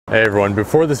Hey everyone,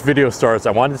 before this video starts,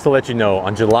 I wanted to let you know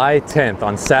on July 10th,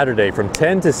 on Saturday, from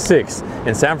 10 to 6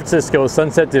 in San Francisco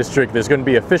Sunset District, there's going to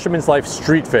be a Fisherman's Life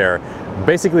street fair,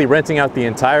 basically renting out the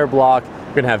entire block.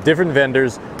 We're going to have different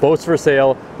vendors, boats for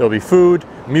sale, there'll be food,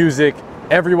 music,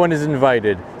 everyone is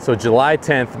invited. So July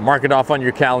 10th, mark it off on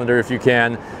your calendar if you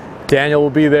can. Daniel will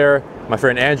be there, my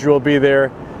friend Andrew will be there,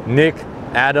 Nick,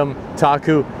 Adam,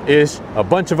 Taku, Ish, a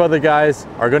bunch of other guys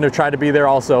are going to try to be there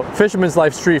also. Fisherman's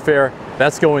Life Street Fair,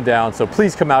 that's going down, so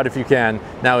please come out if you can.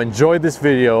 Now enjoy this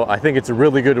video, I think it's a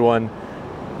really good one.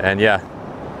 And yeah,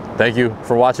 thank you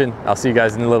for watching. I'll see you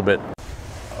guys in a little bit.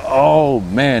 Oh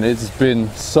man, it's been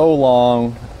so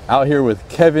long. Out here with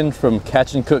Kevin from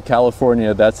Catch and Cook,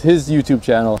 California. That's his YouTube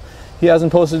channel. He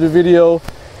hasn't posted a video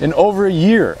in over a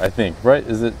year, I think, right?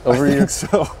 Is it over a year? I think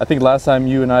so. I think last time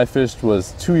you and I fished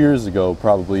was 2 years ago,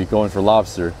 probably, going for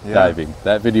lobster diving.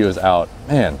 That video is out.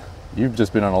 Man, you've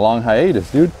just been on a long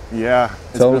hiatus, dude. Yeah,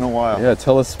 it's been a while. Yeah,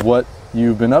 tell us what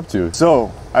you've been up to.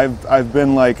 So, I've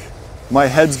been like, my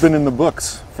head's been in the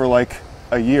books for like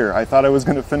a year. I thought I was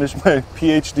gonna finish my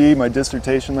PhD, my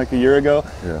dissertation like a year ago.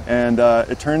 Yeah. And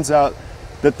it turns out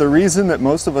that the reason that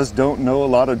most of us don't know a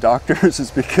lot of doctors is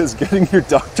because getting your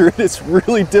doctorate is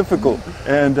really difficult.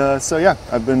 And so yeah,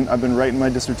 I've been writing my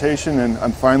dissertation, and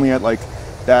I'm finally at like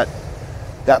that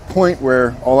point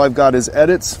where all I've got is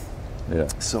edits. Yeah.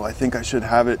 So I think I should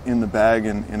have it in the bag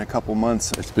in a couple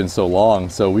months. It's been so long.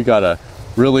 So we got a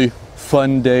really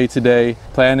fun day today.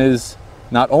 Plan is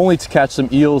not only to catch some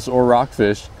eels or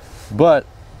rockfish, but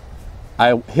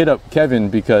I hit up Kevin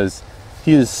because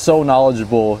he is so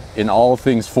knowledgeable in all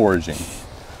things foraging.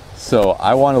 So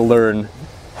I want to learn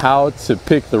how to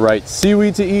pick the right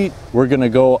seaweed to eat. We're gonna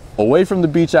go away from the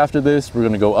beach after this. We're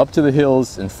gonna go up to the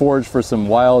hills and forage for some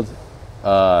wild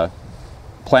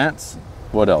plants.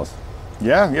 What else?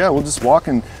 Yeah, we'll just walk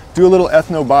and do a little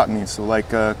ethnobotany, so like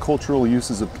cultural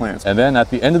uses of plants. And then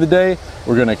at the end of the day,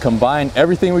 we're gonna combine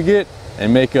everything we get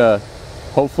and make a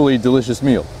hopefully delicious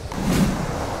meal.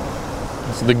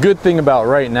 So the good thing about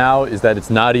right now is that it's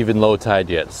not even low tide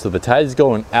yet. So the tide is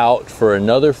going out for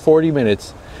another 40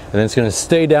 minutes, and then it's gonna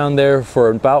stay down there for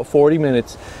about 40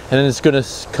 minutes, and then it's gonna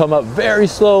come up very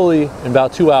slowly in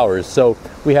about 2 hours. So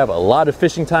we have a lot of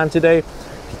fishing time today. If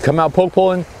you come out poke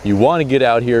poling, you wanna get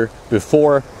out here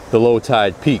before the low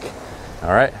tide peak.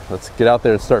 All right, let's get out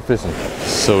there and start fishing.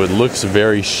 So it looks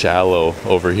very shallow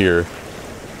over here,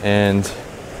 and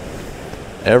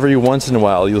every once in a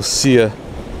while you'll see a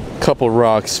couple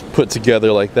rocks put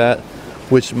together like that,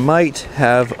 which might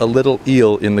have a little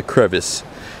eel in the crevice.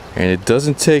 And it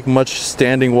doesn't take much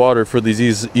standing water for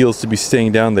these eels to be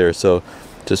staying down there, so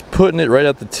just putting it right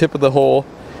at the tip of the hole,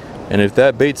 and if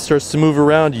that bait starts to move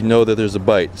around, you know that there's a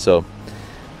bite. So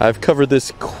I've covered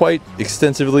this quite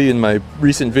extensively in my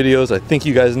recent videos. I think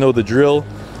you guys know the drill.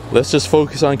 Let's just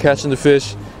focus on catching the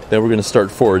fish, then we're gonna start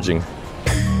foraging.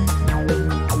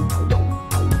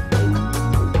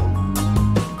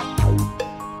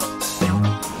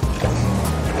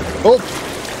 Oh!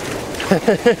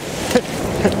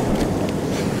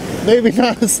 Maybe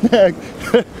not a snag.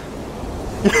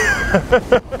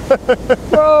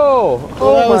 Bro!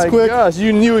 Oh my quick. Gosh,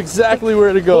 you knew exactly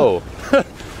where to go.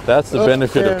 That's the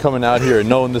benefit of coming out here and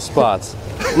knowing the spots.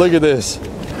 Look at this.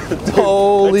 Dude,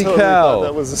 holy cow.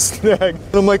 That was a snag.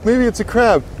 I'm like, maybe it's a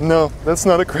crab. No, that's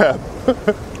not a crab.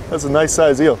 That's a nice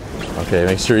size eel. Okay,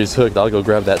 make sure he's hooked. I'll go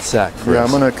grab that sack first. Yeah, I'm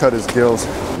gonna cut his gills.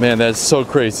 Man, that's so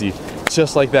crazy.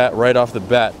 Just like that, right off the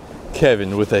bat,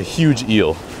 Kevin with a huge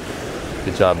eel.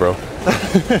 Good job, bro.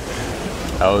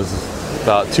 That was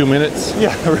about 2 minutes.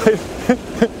 Yeah, right.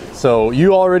 So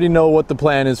you already know what the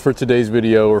plan is for today's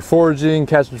video. We're foraging,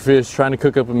 catching fish, trying to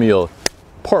cook up a meal.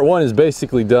 Part one is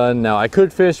basically done. Now I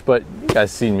could fish, but you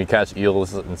guys seen me catch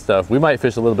eels and stuff. We might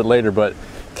fish a little bit later, but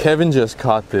Kevin just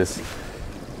caught this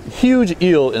huge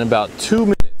eel in about 2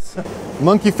 minutes.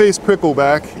 Monkey face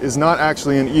prickleback is not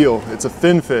actually an eel, it's a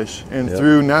finfish, and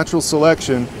through natural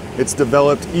selection it's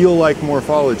developed eel-like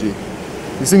morphology.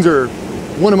 These things are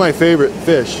one of my favorite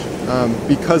fish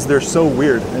because they're so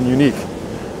weird and unique.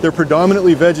 They're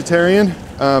predominantly vegetarian,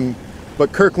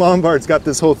 but Kirk Lombard's got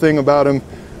this whole thing about them,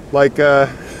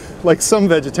 like some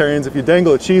vegetarians, if you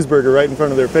dangle a cheeseburger right in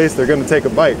front of their face, they're going to take a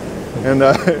bite. And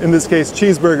in this case,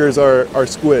 cheeseburgers are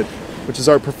squid, which is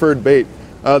our preferred bait.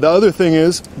 The other thing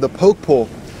is the poke pole.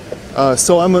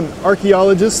 So I'm an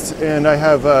archaeologist, and I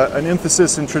have an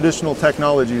emphasis in traditional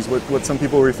technologies, what some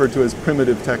people refer to as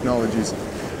primitive technologies.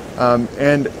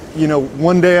 And you know,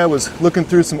 one day I was looking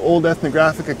through some old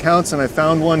ethnographic accounts, and I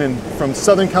found one from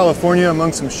Southern California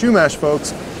among some Chumash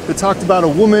folks that talked about a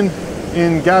woman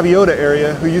in Gaviota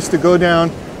area who used to go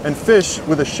down and fish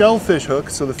with a shellfish hook.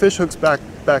 So the fish hook's back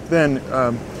back then,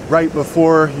 right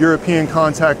before European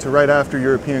contact to right after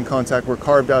European contact, were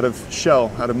carved out of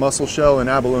shell, out of mussel shell and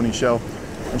abalone shell.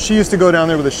 And she used to go down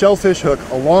there with a shellfish hook,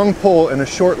 a long pole, and a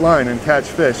short line and catch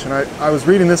fish. And I was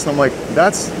reading this and I'm like,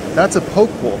 that's a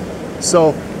poke pole.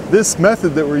 So this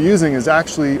method that we're using is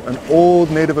actually an old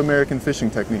Native American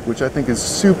fishing technique, which I think is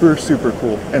super, super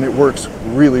cool, and it works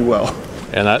really well.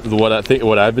 And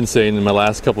what I've been saying in my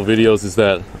last couple videos is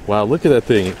that, wow, look at that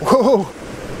thing. Whoa!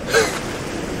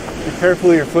 Be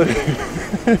careful of your footing.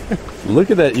 Look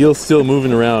at that eel still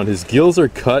moving around. His gills are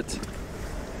cut.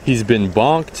 He's been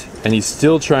bonked, and he's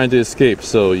still trying to escape.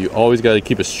 So you always got to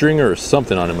keep a stringer or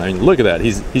something on him. I mean, look at that.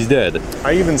 He's dead.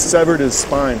 I even severed his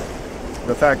spine.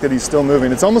 The fact that he's still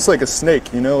moving. It's almost like a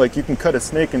snake, you know, like you can cut a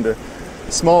snake into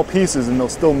small pieces and they'll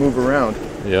still move around.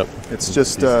 Yep. It's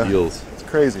just, gills. It's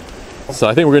crazy. So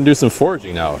I think we're gonna do some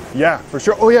foraging now. Yeah, for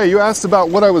sure. Oh yeah, you asked about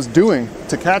what I was doing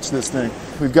to catch this thing.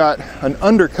 We've got an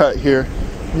undercut here.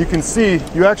 You can see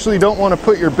you actually don't want to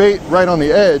put your bait right on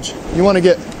the edge. You want to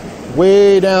get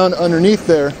way down underneath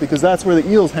there because that's where the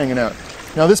eel's hanging out.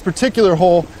 Now this particular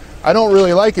hole, I don't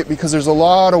really like it because there's a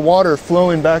lot of water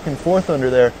flowing back and forth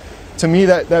under there. To me,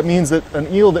 that means that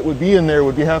an eel that would be in there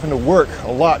would be having to work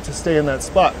a lot to stay in that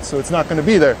spot, so it's not going to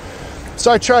be there.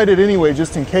 So I tried it anyway,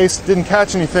 just in case, didn't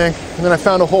catch anything, and then I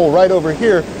found a hole right over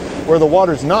here where the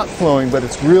water's not flowing, but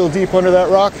it's real deep under that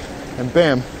rock, and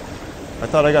bam, I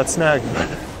thought I got snagged.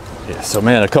 Yeah, so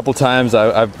man, a couple times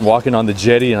I'm walking on the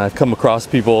jetty and I've come across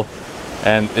people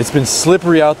and it's been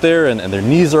slippery out there and their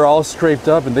knees are all scraped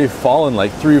up and they've fallen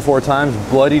like 3 or 4 times,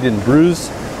 bloodied and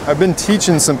bruised. I've been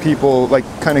teaching some people, like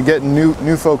kind of getting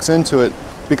new folks into it,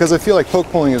 because I feel like poke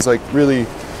pulling is like really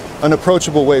an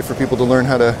approachable way for people to learn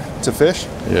how to fish.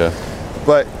 Yeah.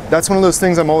 But that's one of those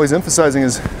things I'm always emphasizing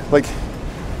is, like,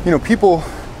 you know, people,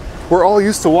 we're all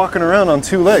used to walking around on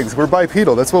 2 legs. We're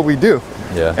bipedal, that's what we do.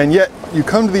 Yeah. And yet you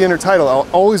come to the intertidal, I'll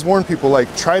always warn people,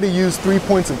 like, try to use 3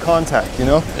 points of contact, you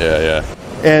know? Yeah, yeah.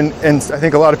 And I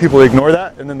think a lot of people ignore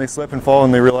that and then they slip and fall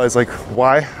and they realize, like,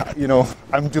 why? You know,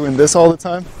 I'm doing this all the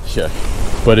time. Yeah.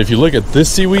 But if you look at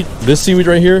this seaweed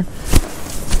right here,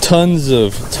 tons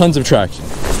of traction.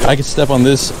 I could step on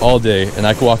this all day and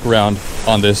I could walk around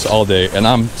on this all day and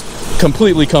I'm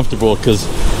completely comfortable because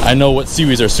I know what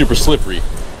seaweeds are super slippery.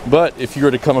 But if you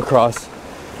were to come across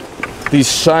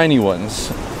these shiny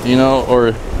ones, you know,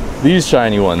 or these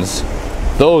shiny ones,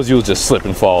 those you'll just slip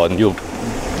and fall and you'll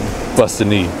bust a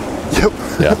knee. Yep.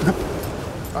 Yeah.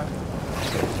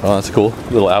 Oh, that's cool.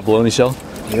 Little abalone shell.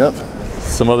 Yep.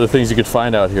 Some other things you could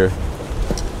find out here.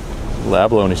 Little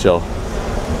abalone shell.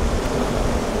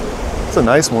 It's a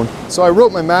nice one. So I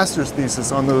wrote my master's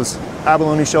thesis on those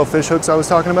abalone shell fish hooks I was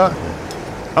talking about.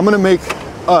 I'm gonna make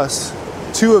us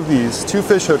 2 of these, 2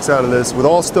 fish hooks out of this with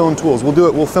all stone tools. We'll do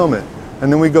it, we'll film it.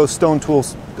 And then we go stone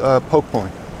tools poke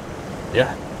pulling.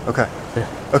 Yeah. Okay. Yeah.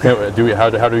 Okay. How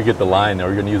do we get the line? Are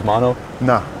we gonna use mono?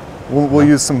 Nah. We'll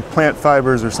use some plant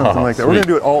fibers or something like that. Sweet. We're gonna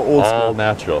do it all old school. All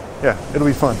natural. Yeah, it'll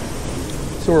be fun.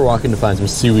 So we're walking to find some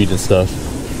seaweed and stuff,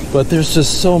 but there's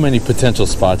just so many potential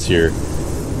spots here.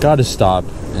 Gotta stop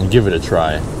and give it a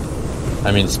try.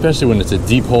 I mean, especially when it's a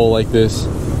deep hole like this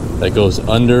that goes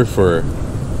under for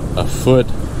a foot.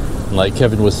 And like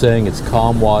Kevin was saying, it's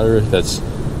calm water that's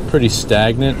pretty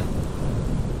stagnant.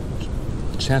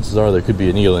 Chances are there could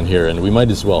be an eel in here, and we might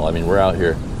as well. I mean, we're out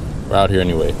here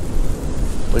anyway.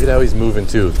 Look at how he's moving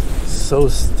too. So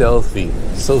stealthy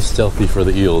for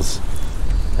the eels.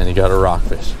 And he got a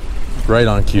rockfish right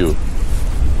on cue. A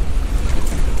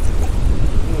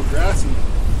little grassy.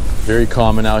 Very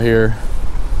common out here.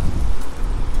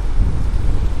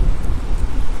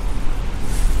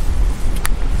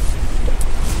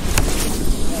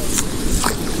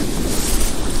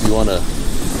 You want a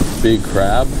big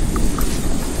crab?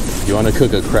 You want to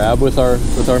cook a crab with our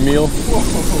meal? Whoa.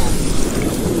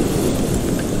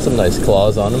 Some nice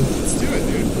claws on him. Let's do it,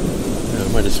 dude.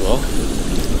 Yeah, might as well.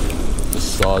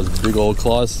 Just saw his big old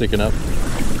claws sticking up.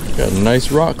 Got a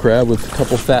nice rock crab with a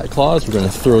couple fat claws. We're going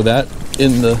to throw that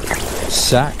in the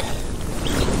sack.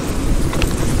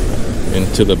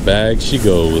 Into the bag she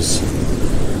goes.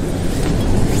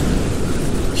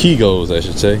 He goes, I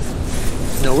should say.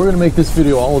 Now we're going to make this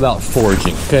video all about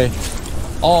foraging, okay?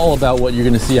 All about what you're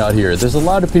going to see out here. There's a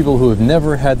lot of people who have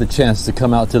never had the chance to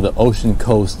come out to the ocean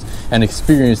coast and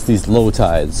experience these low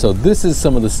tides. So this is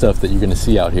some of the stuff that you're going to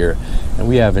see out here, and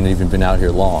we haven't even been out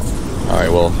here long. All right,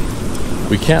 well,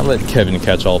 we can't let Kevin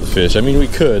catch all the fish. I mean, we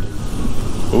could,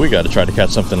 but we got to try to catch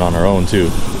something on our own too.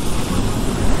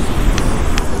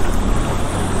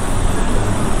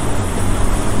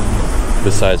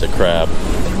 Besides a crab.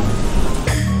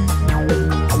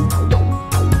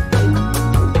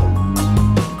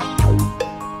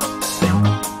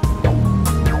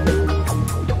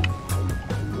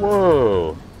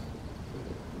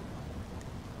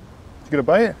 Get a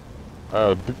bite?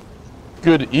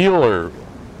 Good eel, or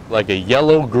like a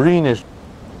yellow greenish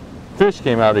fish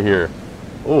came out of here.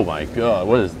 Oh my God,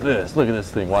 what is this? Look at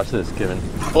this thing. Watch this, Kevin.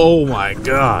 Oh my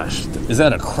gosh. Is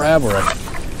that a crab or a...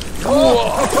 Whoa.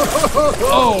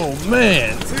 Oh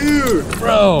man. Dude.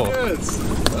 Bro. Yes.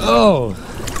 Oh.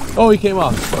 Oh, he came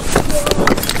off.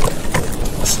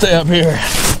 Stay up here.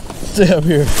 Stay up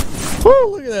here.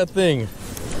 Woo, look at that thing.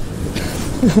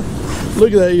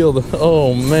 Look at that eel.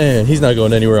 Oh man, he's not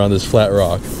going anywhere on this flat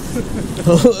rock.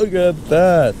 Look at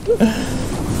that.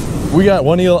 We got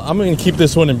one eel. I'm gonna keep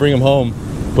this one and bring him home,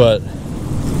 but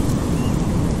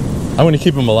I'm gonna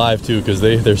keep him alive too because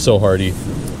they're so hardy.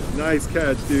 Nice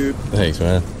catch, dude. Thanks,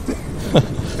 man.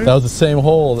 That was the same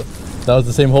hole. That was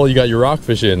the same hole you got your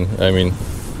rockfish in. I mean,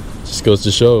 just goes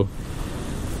to show.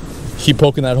 Keep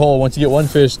poking that hole. Once you get one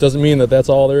fish, doesn't mean that that's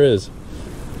all there is.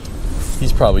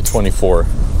 He's probably 24.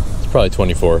 He's probably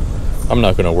 24. I'm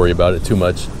not gonna worry about it too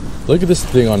much. Look at this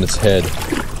thing on its head.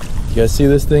 You guys see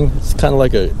this thing? It's kind of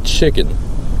like a chicken.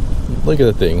 Look at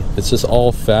the thing. It's just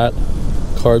all fat,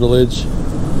 cartilage.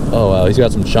 Oh wow, he's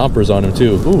got some chompers on him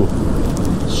too. Ooh,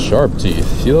 sharp teeth.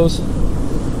 See those?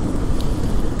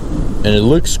 And it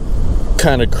looks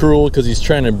kind of cruel because he's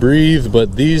trying to breathe,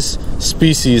 but these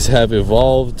species have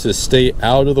evolved to stay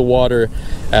out of the water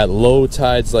at low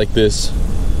tides like this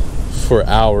for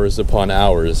hours upon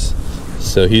hours.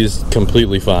 So he's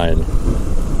completely fine.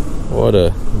 What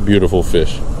a beautiful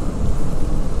fish.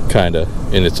 Kinda,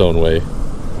 in its own way.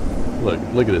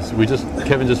 Look at this.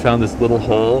 Kevin just found this little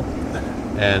hole,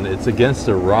 and it's against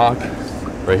a rock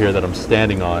right here that I'm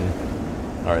standing on.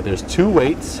 All right, there's 2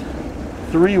 weights,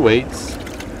 3 weights,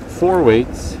 4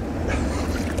 weights,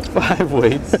 5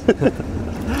 weights,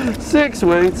 6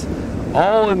 weights,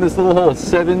 all in this little hole.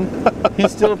 7.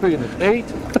 He's still picking it. 8.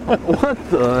 What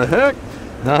the heck?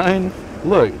 9.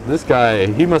 Look, this guy.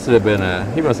 He must have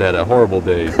had a horrible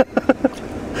day.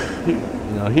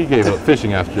 He gave up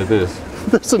fishing after this.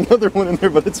 There's another one in there,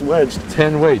 but it's wedged.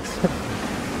 10 weights.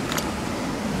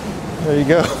 There you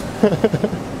go.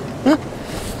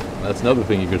 That's another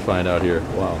thing you could find out here.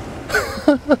 Wow.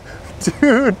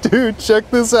 Dude, check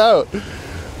this out.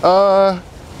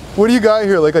 What do you got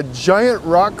here? Like a giant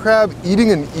rock crab eating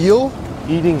an eel?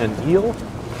 Eating an eel?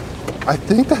 I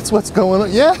think that's what's going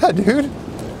on. Yeah, dude.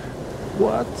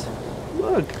 What?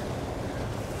 Look.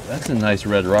 That's a nice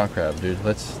red rock crab, dude.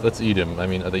 Let's eat him. I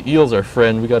mean, the eel's our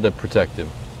friend. We got to protect him.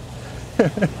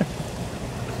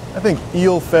 I think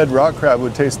eel-fed rock crab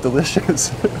would taste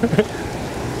delicious.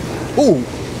 Oh,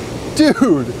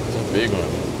 dude. It's a big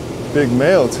one. Big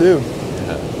male too.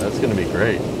 Yeah, that's gonna be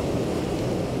great.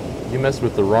 You messed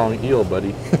with the wrong eel,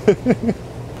 buddy.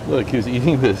 Look, he was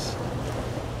eating this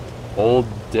old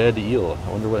dead eel.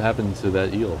 I wonder what happened to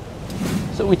that eel.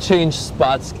 So we changed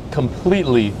spots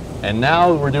completely, and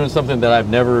now we're doing something that I've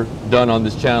never done on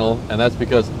this channel, and that's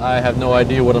because I have no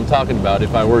idea what I'm talking about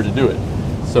if I were to do it.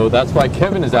 So that's why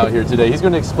Kevin is out here today. He's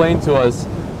going to explain to us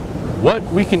what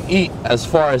we can eat as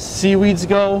far as seaweeds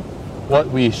go, what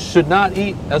we should not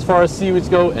eat as far as seaweeds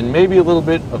go, and maybe a little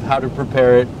bit of how to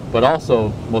prepare it, but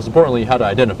also, most importantly, how to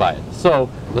identify it. So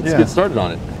let's get started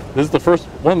on it. This is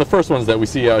one of the first ones that we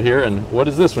see out here, and what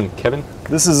is this one, Kevin?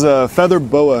 This is a feather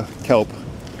boa kelp,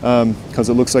 because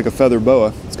it looks like a feather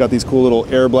boa. It's got these cool little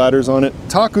air bladders on it.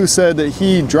 Taku said that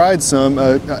he dried some,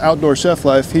 Outdoor Chef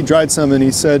Life, he dried some and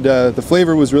he said the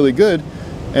flavor was really good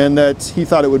and that he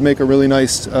thought it would make a really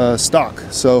nice stock.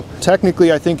 So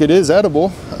technically I think it is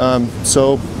edible,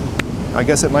 so I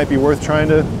guess it might be worth trying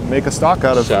to make a stock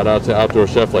out of. Shout out to Outdoor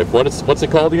Chef Life. What's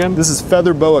it called again? This is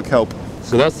feather boa kelp.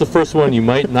 So that's the first one you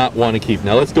might not want to keep.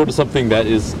 Now let's go to something that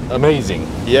is amazing.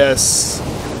 Yes.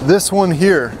 This one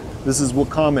here, this is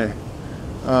wakame.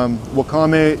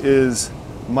 Wakame is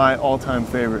my all-time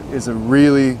favorite. It's a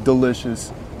really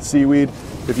delicious seaweed.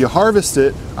 If you harvest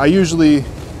it, I usually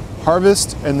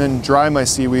harvest and then dry my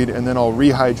seaweed and then I'll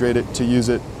rehydrate it to use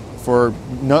it for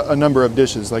a number of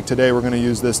dishes. Like today we're going to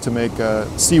use this to make a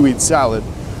seaweed salad.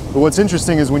 But what's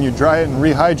interesting is when you dry it and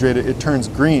rehydrate it, it turns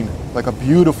green, like a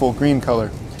beautiful green color.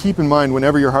 Keep in mind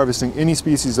whenever you're harvesting any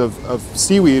species of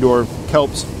seaweed or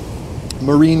kelps,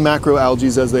 marine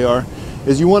macroalgae as they are,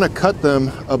 is you want to cut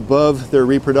them above their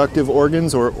reproductive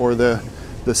organs or the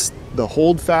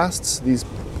hold fasts, these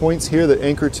points here that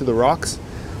anchor to the rocks.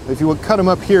 If you would cut them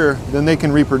up here, then they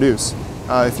can reproduce.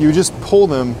 If you just pull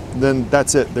them, then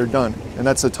that's it, they're done. And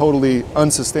that's a totally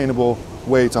unsustainable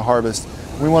way to harvest.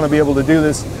 We want to be able to do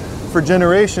this for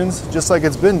generations, just like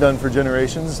it's been done for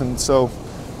generations, and so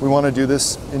we want to do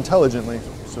this intelligently.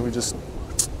 So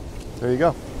there you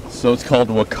go. So it's called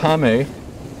wakame,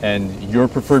 and your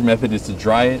preferred method is to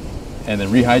dry it and then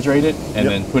rehydrate it and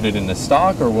then put it in the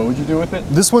stock, or what would you do with it?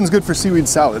 This one's good for seaweed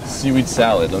salad. Seaweed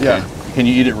salad, okay. Yeah. Can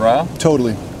you eat it raw?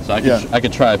 Totally. So I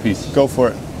could try a piece. Go for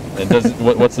it. It doesn't.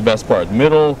 What's the best part?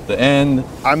 Middle, the end?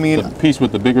 I mean, the piece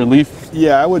with the bigger leaf?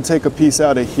 Yeah, I would take a piece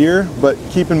out of here, but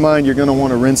keep in mind you're going to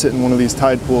want to rinse it in one of these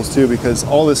tide pools too, because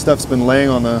all this stuff's been laying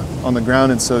on the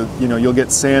ground, and so you'll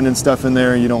get sand and stuff in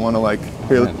there. You don't want to like,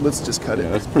 here, let's just cut it.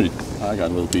 Yeah, that's pretty. I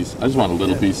got a little piece. I just want a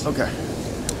little piece. Okay.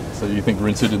 So you think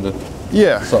rinse it in the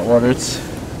salt water?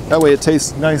 That way it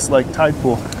tastes nice like tide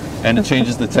pool. And it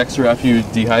changes the texture after you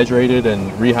dehydrate it and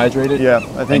rehydrate it? Yeah,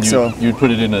 I think so. You'd put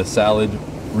it in a salad,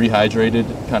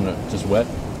 rehydrated, kind of just wet?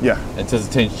 Yeah. And does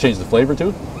it change the flavor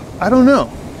too? I don't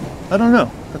know.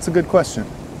 That's a good question.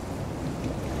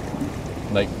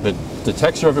 Like the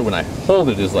texture of it when I hold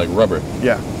it is like rubber.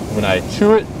 Yeah. When I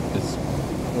chew it, it's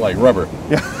like rubber.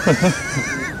 Yeah.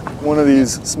 One of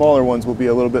these smaller ones will be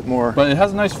a little bit more. But it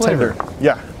has a nice flavor. Tender.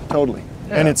 Yeah, totally.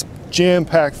 Yeah. And it's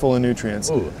jam-packed full of nutrients.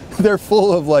 Ooh. They're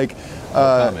full of like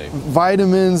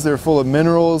vitamins, they're full of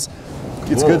minerals.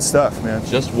 It's good stuff, man.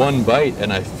 Just one bite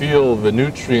and I feel the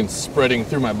nutrients spreading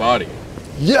through my body.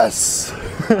 Yes!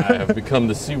 I have become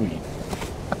the seaweed.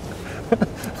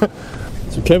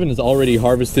 So Kevin has already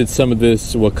harvested some of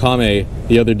this wakame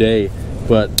the other day,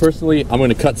 but personally I'm going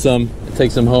to cut some,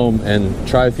 take some home and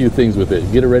try a few things with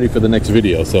it. Get it ready for the next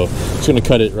video. So I'm just going to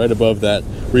cut it right above that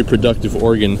reproductive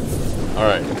organ. All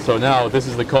right, so now this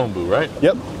is the kombu, right?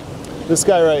 Yep. This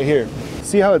guy right here.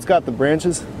 See how it's got the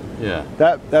branches? Yeah.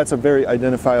 That's a very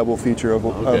identifiable feature of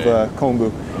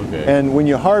kombu. Okay. And when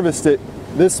you harvest it,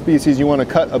 this species you want to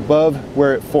cut above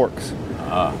where it forks.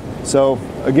 So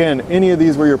again, any of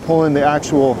these where you're pulling the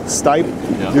actual stipe,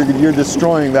 you're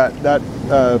destroying that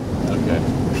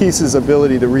piece's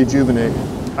ability to rejuvenate.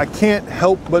 I can't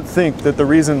help but think that the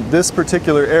reason this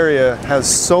particular area has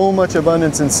so much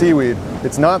abundance in seaweed,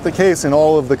 it's not the case in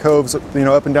all of the coves, up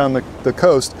and down the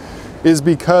coast, is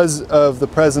because of the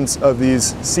presence of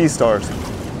these sea stars.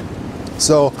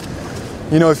 So,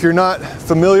 if you're not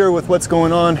familiar with what's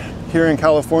going on here in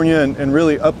California and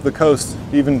really up the coast,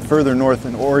 even further north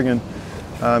in Oregon,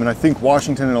 and I think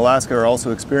Washington and Alaska are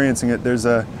also experiencing it, there's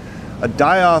a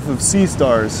die-off of sea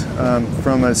stars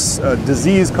from a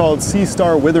disease called sea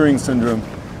star withering syndrome.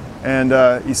 And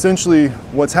essentially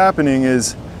what's happening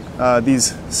is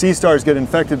these sea stars get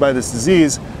infected by this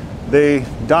disease, they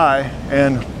die,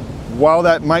 and while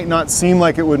that might not seem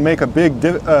like it would make a big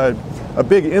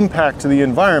impact to the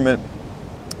environment,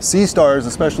 sea stars,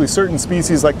 especially certain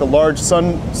species like the large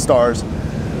sun stars,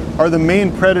 are the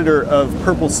main predator of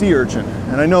purple sea urchin.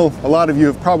 And I know a lot of you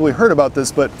have probably heard about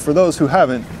this, but for those who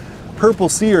haven't, purple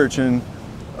sea urchin,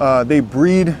 they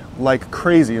breed like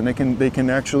crazy, and they can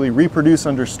actually reproduce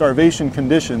under starvation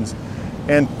conditions.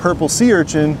 And purple sea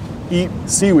urchin eat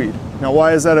seaweed. Now,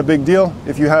 why is that a big deal?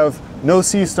 If you have no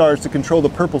sea stars to control the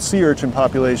purple sea urchin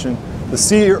population, the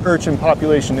sea urchin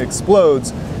population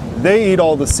explodes, they eat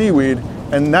all the seaweed,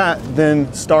 and that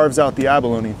then starves out the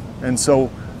abalone. And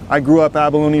so I grew up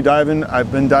abalone diving.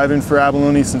 I've been diving for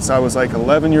abalone since I was like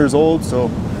 11 years old, so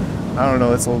I don't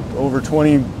know, it's over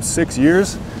 26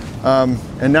 years.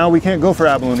 And now we can't go for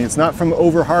abalone. It's not from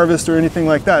over harvest or anything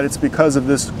like that. It's because of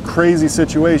this crazy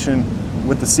situation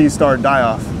with the sea star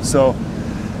die-off. So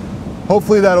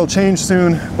hopefully that'll change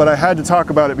soon, but I had to talk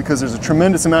about it because there's a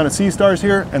tremendous amount of sea stars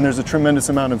here and there's a tremendous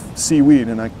amount of seaweed,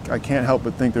 and I can't help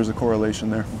but think there's a correlation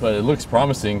there. But it looks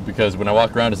promising because when I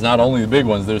walk around, it's not only the big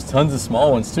ones, there's tons of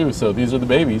small ones too. So these are the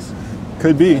babies.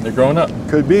 Could be. And they're growing up.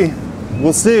 Could be.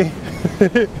 We'll see.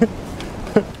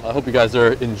 I hope you guys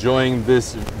are enjoying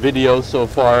this video so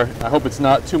far. I hope it's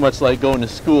not too much like going to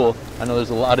school. I know there's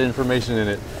a lot of information in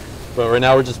it, but right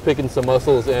now we're just picking some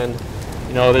mussels, and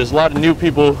there's a lot of new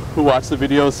people who watch the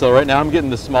videos. So right now I'm getting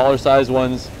the smaller size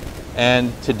ones,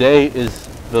 and today is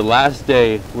the last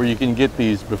day where you can get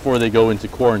these before they go into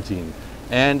quarantine.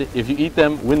 And if you eat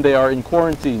them when they are in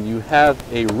quarantine, you have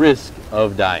a risk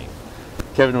of dying.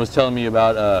 Kevin was telling me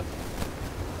about a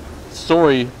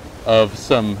story of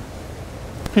some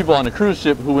people on a cruise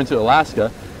ship who went to Alaska,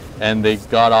 and they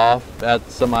got off at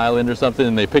some island or something,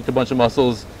 and they picked a bunch of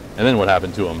mussels, and then what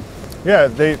happened to them?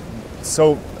 Yeah,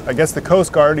 so I guess the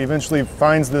Coast Guard eventually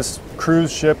finds this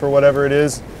cruise ship or whatever it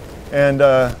is, and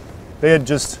they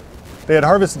had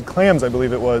harvested clams, I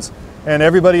believe it was, and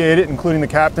everybody ate it, including the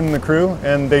captain and the crew,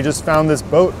 and they just found this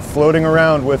boat floating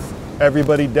around with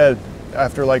everybody dead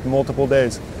after like multiple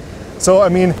days. So I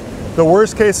mean, the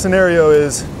worst case scenario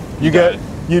is you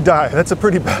die. That's a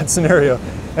pretty bad scenario.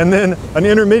 And then an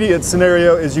intermediate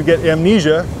scenario is you get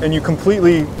amnesia and you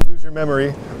completely lose your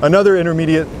memory. Another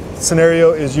intermediate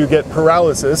scenario is you get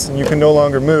paralysis and you can no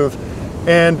longer move.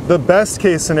 And the best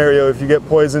case scenario if you get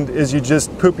poisoned is you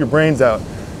just poop your brains out.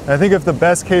 And I think if the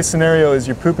best case scenario is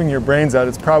you're pooping your brains out,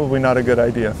 it's probably not a good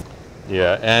idea.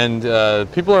 Yeah, and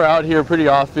people are out here pretty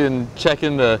often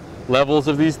checking the levels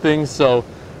of these things, so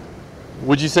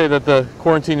would you say that the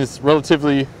quarantine is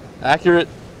relatively accurate?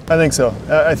 I think so.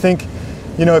 I think,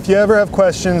 you know, if you ever have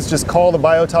questions, just call the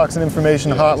Biotoxin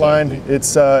Information Hotline. Exactly.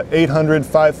 It's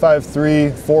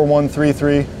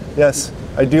 800-553-4133. Yes,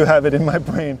 I do have it in my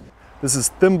brain. This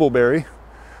is thimbleberry.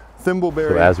 Thimbleberry.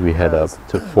 So as we head up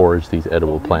to forage these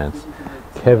edible plants,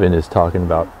 Kevin is talking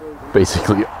about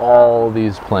basically all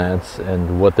these plants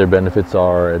and what their benefits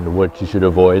are and what you should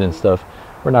avoid and stuff.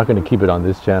 We're not going to keep it on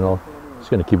this channel.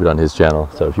 Just going to keep it on his channel.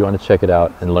 So if you want to check it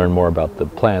out and learn more about the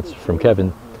plants from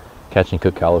Kevin, Catch and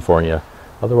Cook California.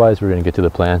 Otherwise, we're going to get to the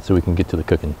plants so we can get to the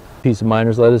cooking. Piece of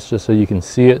miner's lettuce just so you can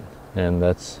see it, and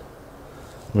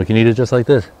we can eat it just like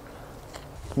this.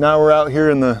 Now we're out here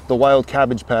in the wild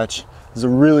cabbage patch. There's a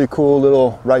really cool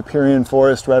little riparian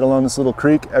forest right along this little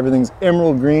creek. Everything's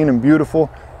emerald green and beautiful,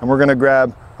 and we're gonna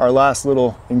grab our last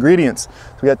little ingredients.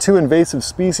 So we got two invasive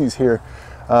species here.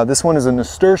 This one is a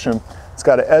nasturtium. It's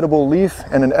got an edible leaf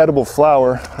and an edible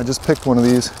flower. I just picked one of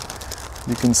these.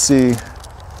 You can see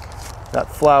that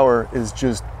flower is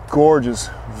just gorgeous,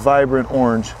 vibrant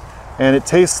orange. And it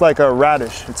tastes like a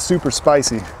radish. It's super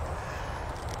spicy.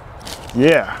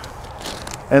 Yeah.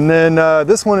 And then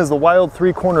this one is the wild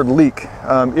three-cornered leek.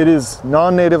 It is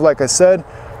non-native, like I said.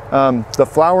 The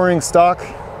flowering stalk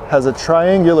has a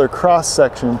triangular cross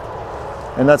section,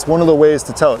 and that's one of the ways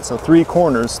to tell it. So three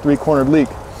corners, three-cornered leek.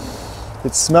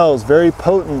 It smells very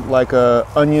potent, like a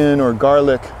onion or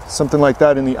garlic, something like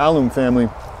that in the alum family.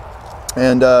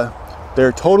 And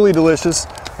they're totally delicious.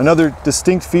 Another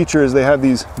distinct feature is they have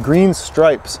these green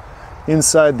stripes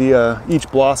inside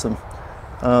each blossom.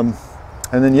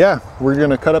 And then yeah, we're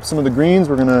gonna cut up some of the greens,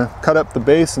 we're gonna cut up the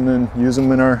base and then use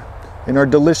them in our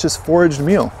delicious foraged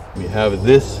meal. We have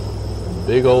this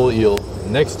big old eel.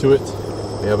 Next to it,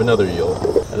 we have another eel.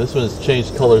 And this one has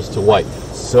changed colors to white.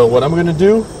 So what I'm gonna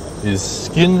do is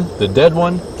skin the dead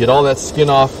one, get all that skin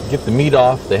off, get the meat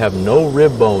off. They have no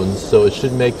rib bones, so it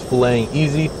should make filleting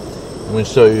easy. I'm gonna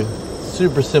show you,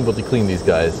 super simple to clean these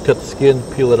guys. Cut the skin,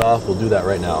 peel it off, we'll do that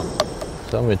right now.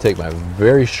 So I'm gonna take my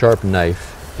very sharp knife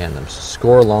and I'm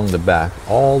score along the back,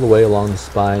 all the way along the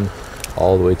spine,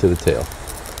 all the way to the tail.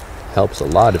 Helps a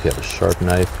lot if you have a sharp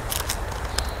knife.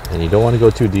 And you don't want to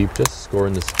go too deep, just score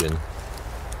in the skin.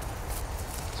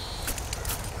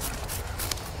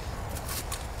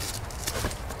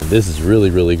 And this is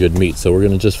really, really good meat. So we're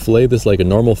gonna just fillet this like a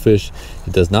normal fish.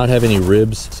 It does not have any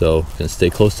ribs, so gonna stay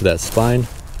close to that spine.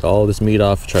 Get all this meat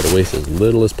off, try to waste as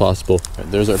little as possible. Right,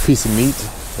 there's our piece of meat.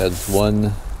 That's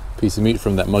one piece of meat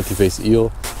from that monkey face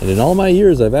eel. And in all my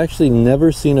years, I've actually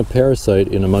never seen a parasite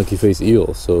in a monkey face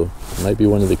eel, so it might be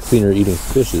one of the cleaner eating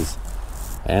fishes.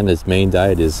 And its main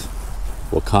diet is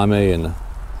wakame and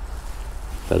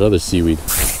that other seaweed.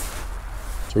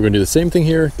 So we're gonna do the same thing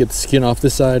here, get the skin off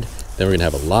this side, then we're gonna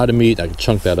have a lot of meat. I can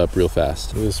chunk that up real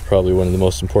fast. This is probably one of the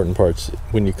most important parts.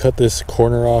 When you cut this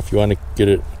corner off, you wanna get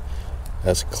it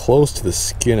as close to the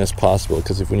skin as possible,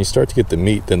 because when you start to get the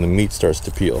meat, then the meat starts to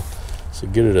peel. So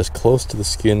get it as close to the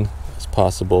skin as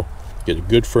possible. Get a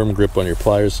good firm grip on your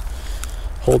pliers.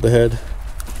 Hold the head.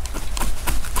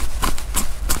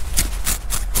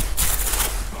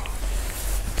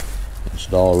 It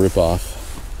should all rip off.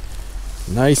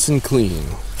 Nice and clean.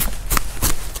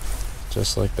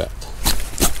 Just like that.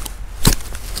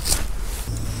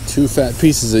 2 fat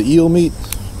pieces of eel meat,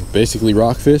 basically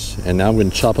rockfish, and now I'm going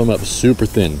to chop them up super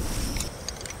thin.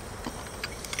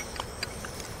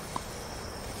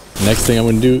 Next thing I'm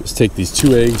going to do is take these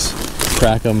 2 eggs,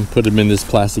 crack them, put them in this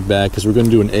plastic bag, because we're going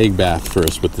to do an egg bath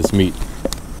first with this meat.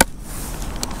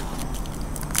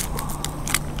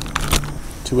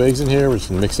 2 eggs in here, we're just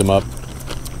going to mix them up.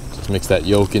 Just mix that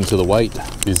yolk into the white.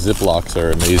 These Ziplocs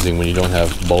are amazing when you don't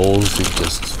have bowls. You can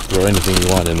just throw anything you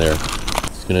want in there.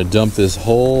 Just going to dump this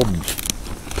whole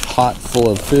pot full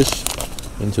of fish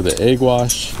into the egg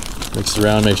wash. Mix it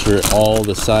around, make sure all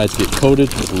the sides get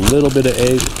coated with a little bit of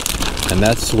egg. And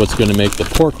that's what's going to make the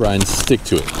pork rinds stick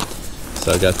to it.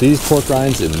 So I got these pork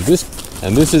rinds in this,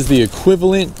 and this is the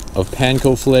equivalent of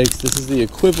panko flakes. This is the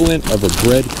equivalent of a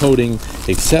bread coating,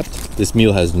 except this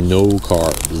meal has no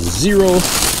carbs. 0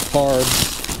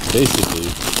 carbs, basically.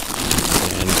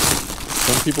 And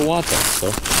some people want that,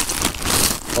 so.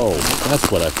 Oh, that's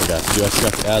what I forgot to do. I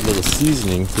forgot to add a little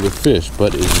seasoning to the fish,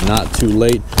 but it's not too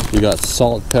late. We got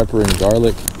salt, pepper, and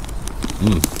garlic.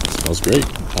 Smells great.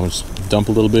 I'm just dump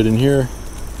a little bit in here.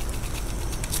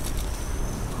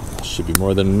 Should be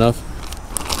more than enough.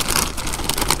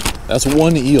 That's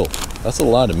 1 eel. That's a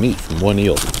lot of meat from one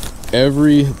eel.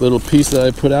 Every little piece that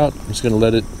I put out, I'm just gonna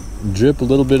let it drip a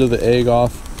little bit of the egg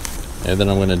off, and then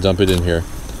I'm gonna dump it in here.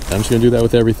 And I'm just gonna do that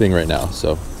with everything right now.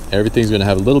 So everything's gonna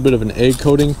have a little bit of an egg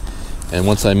coating, and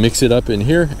once I mix it up in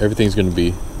here, everything's gonna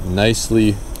be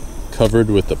nicely covered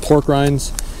with the pork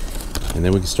rinds, and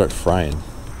then we can start frying.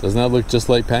 Doesn't that look just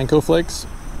like panko flakes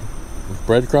with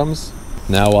breadcrumbs?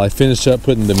 Now while I finish up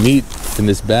putting the meat in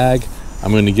this bag,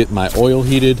 I'm gonna get my oil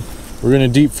heated. We're gonna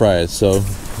deep fry it, so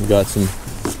we got some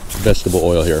vegetable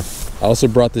oil here. I also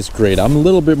brought this grate. I'm a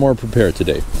little bit more prepared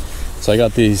today. So I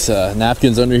got these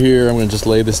napkins under here. I'm gonna just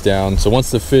lay this down. So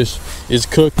once the fish is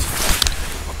cooked,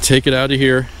 take it out of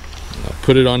here,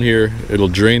 put it on here. It'll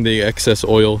drain the excess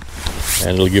oil,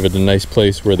 and it'll give it a nice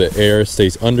place where the air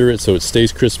stays under it, so it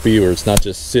stays crispy, or it's not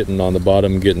just sitting on the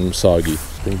bottom getting soggy.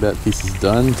 I think that piece is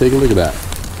done. Take a look at that.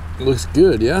 It looks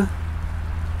good, yeah?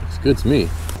 Looks good to me.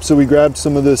 So we grabbed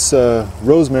some of this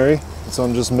rosemary. So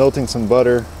I'm just melting some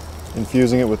butter,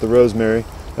 infusing it with the rosemary.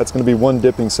 That's going to be one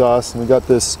dipping sauce. And we got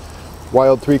this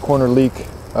wild 3-corner leek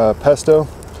pesto.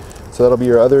 So that'll be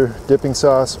your other dipping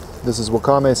sauce. This is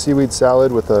wakame seaweed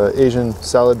salad with an Asian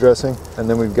salad dressing. And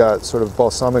then we've got sort of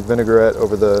balsamic vinaigrette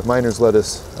over the miner's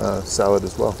lettuce salad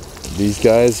as well. These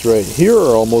guys right here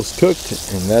are almost cooked,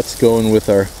 and that's going with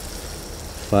our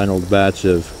final batch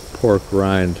of pork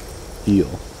rind eel.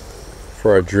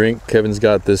 For our drink, Kevin's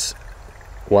got this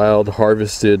wild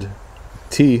harvested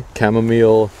tea,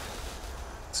 chamomile.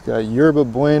 It's got yerba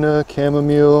buena,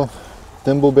 chamomile,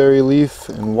 thimbleberry leaf,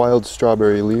 and wild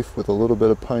strawberry leaf with a little bit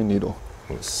of pine needle.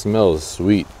 It smells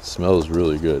sweet. It smells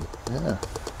really good. Yeah.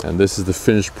 And this is the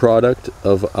finished product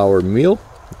of our meal.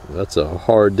 That's a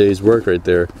hard day's work right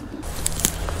there.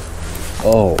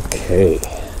 Okay.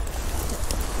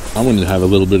 I'm gonna have a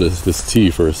little bit of this tea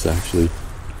first, actually.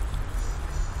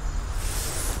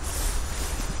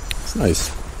 It's nice.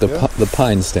 The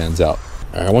pine stands out.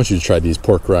 I want you to try these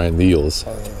pork rind eels.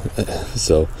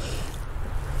 So.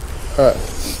 All right.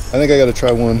 I think I got to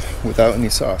try one without any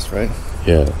sauce, right?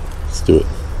 Yeah. Let's do it.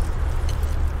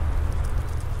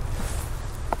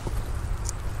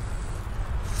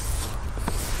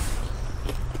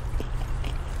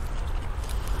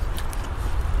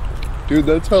 Dude,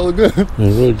 that's hella good. It's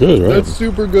really good, right? That's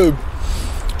super good.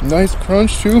 Nice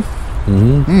crunch too.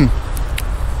 Mm-hmm.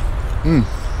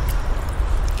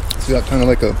 It's got kind of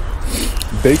like a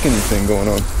bacon thing going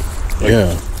on. Like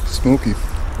yeah. Smoky.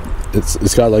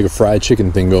 It's got like a fried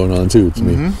chicken thing going on too to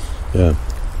me. Yeah.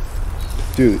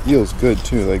 Dude, the eel's good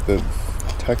too, like the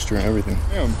texture and everything.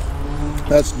 Damn,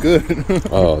 that's good.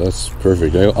 Oh, that's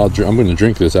perfect. I'm going to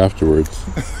drink this afterwards.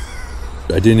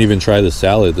 I didn't even try the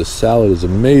salad. The salad is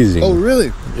amazing. Oh,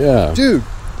 really? Yeah. Dude.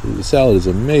 The salad is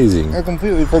amazing. I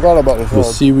completely forgot about the salad. The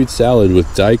seaweed salad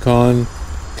with daikon,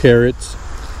 carrots.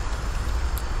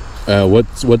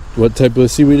 What type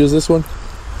of seaweed is this one?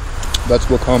 That's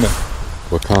wakame.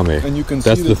 Wakame. And you can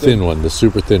That's see the thin one, the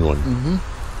super thin one.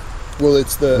 Well,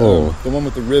 it's the one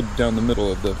with the rib down the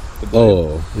middle of the blade.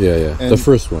 Oh, yeah. And the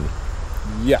first one.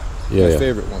 Yeah. My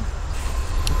favorite one.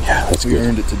 Yeah, that's good. We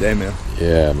earned it today, man.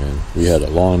 Yeah, man. We had a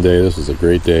long day. This was a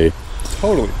great day.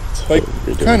 Totally. Like,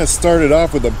 kind of started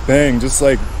off with a bang, just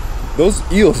like, those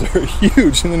eels are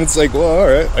huge. And then it's like, well, all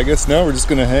right, I guess now we're just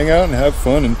going to hang out and have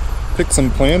fun and pick some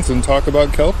plants and talk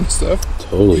about kelp and stuff.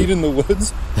 Totally. Eat in the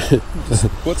woods. Just,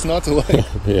 what's not to like?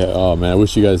 Yeah, oh man, I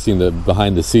wish you guys seen the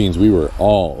behind the scenes. We were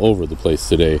all over the place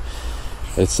today.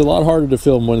 It's a lot harder to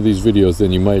film one of these videos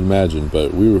than you might imagine,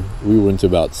 but we went to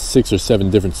about 6 or 7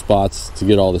 different spots to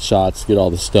get all the shots, get all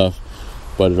the stuff,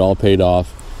 but it all paid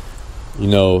off. You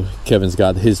know, Kevin's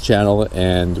got his channel,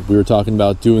 and we were talking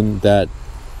about doing that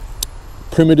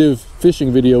primitive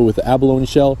fishing video with the abalone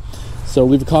shell. So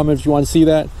leave a comment if you want to see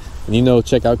that, and you know,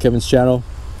 check out Kevin's channel.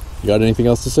 You got anything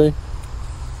else to say?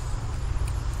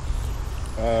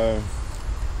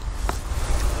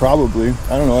 Probably.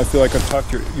 I don't know. I feel like I've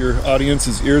talked your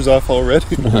audience's ears off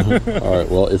already. All right.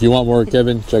 Well, if you want more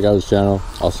Kevin, check out his channel.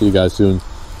 I'll see you guys soon.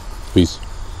 Peace.